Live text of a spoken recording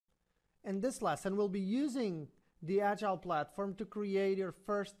In this lesson, we'll be using the Agile platform to create your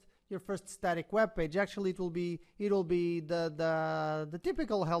first static web page. Actually, it'll be the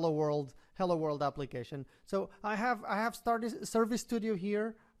typical Hello World application. So I have started Service Studio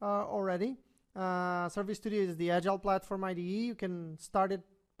here already. Service Studio is the Agile platform IDE. You can start it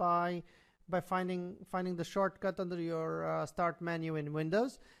by finding the shortcut under your Start menu in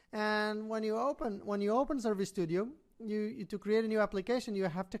Windows. And when you open Service Studio, to create a new application, you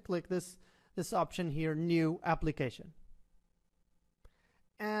have to click this option here, New Application.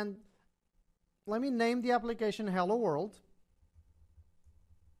 And let me name the application Hello World.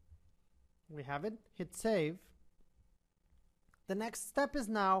 We have it. Hit Save. The next step is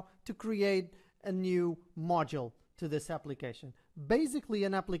now to create a new module to this application. Basically,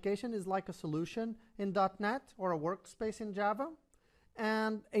 an application is like a solution in .NET or a workspace in Java.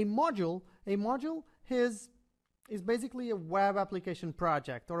 And a module is basically a web application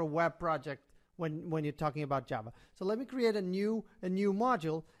project or a web project when you're talking about Java. So let me create a new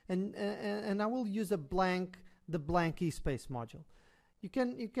module, and I will use the blank eSpace module. You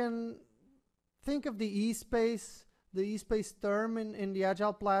can think of the eSpace term in the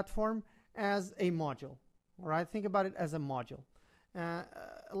Agile platform as a module. All right, think about it as a module.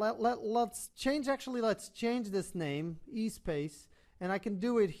 Let's change this name, eSpace, and I can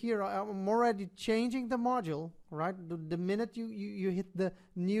do it here. I'm already changing the module, right? The minute you hit the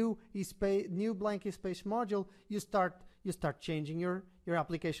new blank eSpace module, you start changing your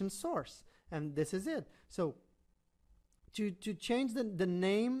application source, and this is it. So to change the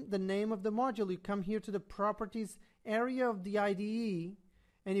name of the module, you come here to the properties area of the IDE,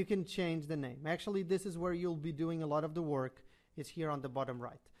 and you can change the name. Actually, this is where you'll be doing a lot of the work. It's here on the bottom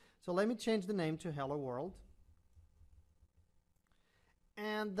right. So let me change the name to Hello World.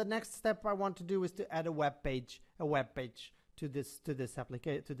 And the next step I want to do is to add a web page to this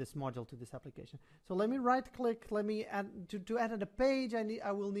module, to this application. So let me right click. Let me add to add a page.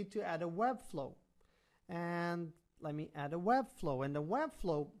 I will need to add a web flow, and let me add a web flow. And the web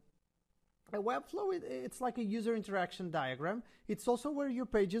flow, it's like a user interaction diagram. It's also where your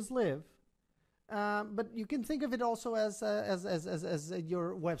pages live, but you can think of it also as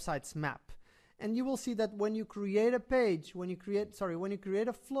your website's map. And you will see that when you create a page, when you create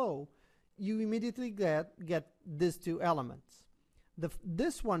a flow, you immediately get these two elements.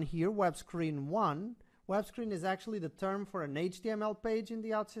 This one here, web screen 1, web screen is actually the term for an HTML page in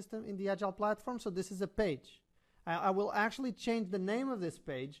the Outsystem, in the Agile platform. So this is a page. I will actually change the name of this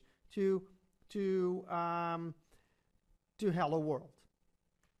page to Hello World.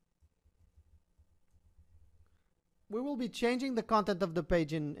 We will be changing the content of the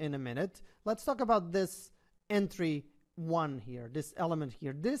page in a minute. Let's talk about this entry 1 here, this element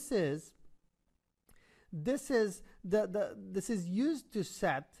here. This is used to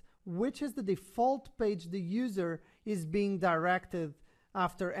set which is the default page the user is being directed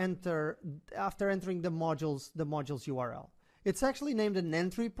after entering the module's URL. It's actually named an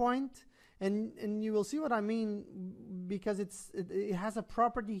entry point, and you will see what I mean, because it has a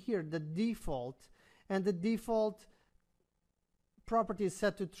property here, the default, and the default property is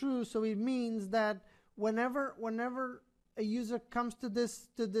set to true. So it means that whenever a user comes to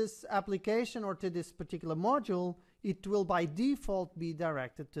this application or to this particular module, it will by default be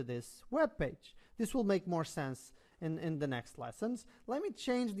directed to this web page. This will make more sense in the next lessons. Let me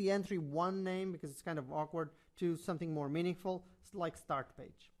change the entry 1 name, because it's kind of awkward, to something more meaningful, like start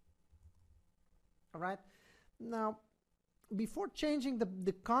page. All right. Now, before changing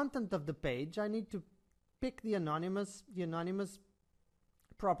the content of the page, I need to pick the anonymous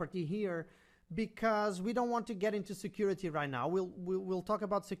property here, because we don't want to get into security right now. We'll talk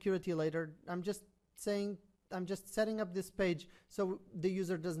about security later. I'm just setting up this page so the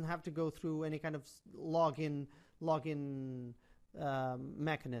user doesn't have to go through any kind of login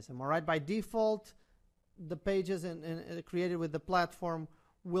mechanism. All right. By default, the pages created with the platform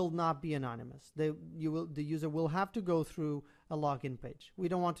will not be anonymous. The user will have to go through a login page. We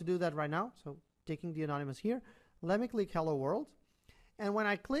don't want to do that right now. So taking the anonymous here, let me click Hello World. And when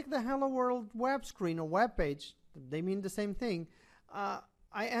I click the Hello World web screen or web page, they mean the same thing. I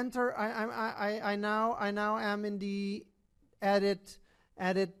now am in the edit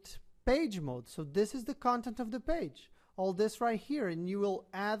page mode. So this is the content of the page. All this right here, and you will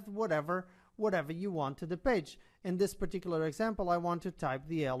add whatever you want to the page. In this particular example, I want to type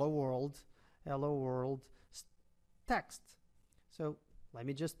the Hello World text. So let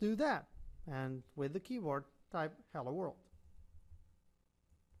me just do that, and with the keyboard, type Hello World.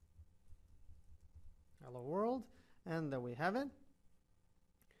 Hello World, and there we have it.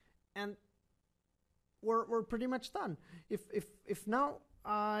 And we're pretty much done. If now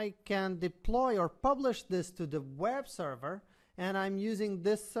I can deploy or publish this to the web server, and I'm using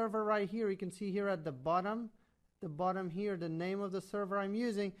this server right here. You can see here at the bottom here, the name of the server I'm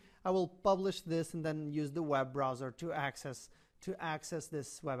using. I will publish this and then use the web browser to access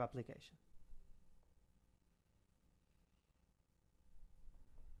this web application.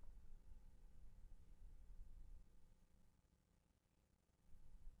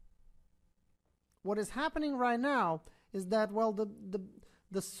 What is happening right now is that, well,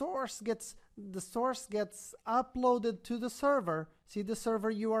 the source gets uploaded to the server. See the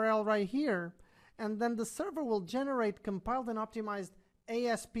server URL right here, and then the server will generate compiled and optimized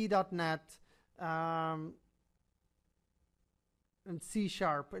ASP.NET and C#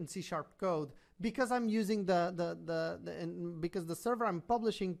 code, because I'm using because the server I'm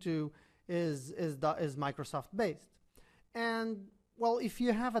publishing to is Microsoft based. And well, if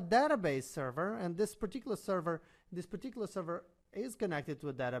you have a database server, and this particular server is connected to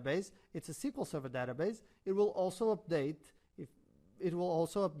a database, it's a SQL Server database, it will also update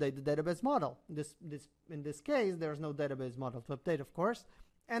the database model. In this case, there's no database model to update, of course.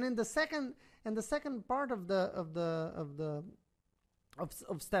 And in the second part of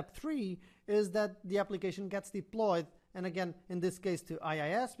step 3 is that the application gets deployed, and again, in this case to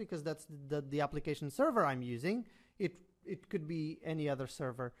IIS, because that's the application server I'm using. It could be any other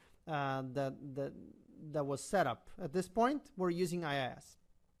server that was set up. At this point, we're using IIS.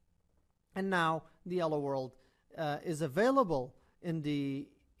 And now the Hello World is available in the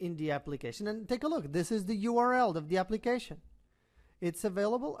application. And take a look. This is the URL of the application. It's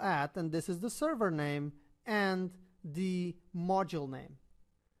available at, and this is the server name and the module name.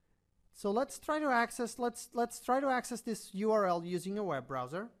 So let's try to access this URL using a web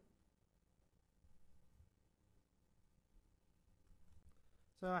browser.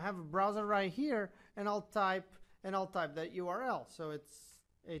 So I have a browser right here, and I'll type that URL. So it's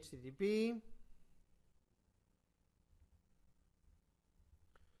HTTP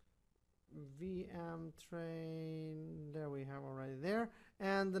vmtrain. There we have already there,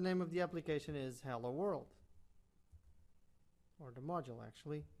 and the name of the application is Hello World, or the module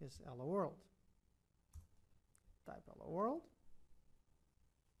actually is Hello World. Type Hello World,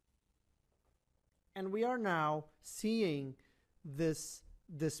 and we are now seeing this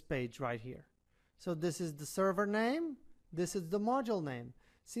page right here. So this is the server name, this is the module name.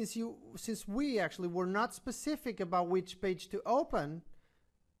 Since we actually were not specific about which page to open,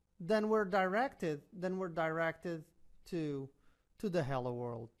 then we're directed to the Hello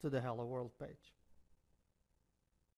World page.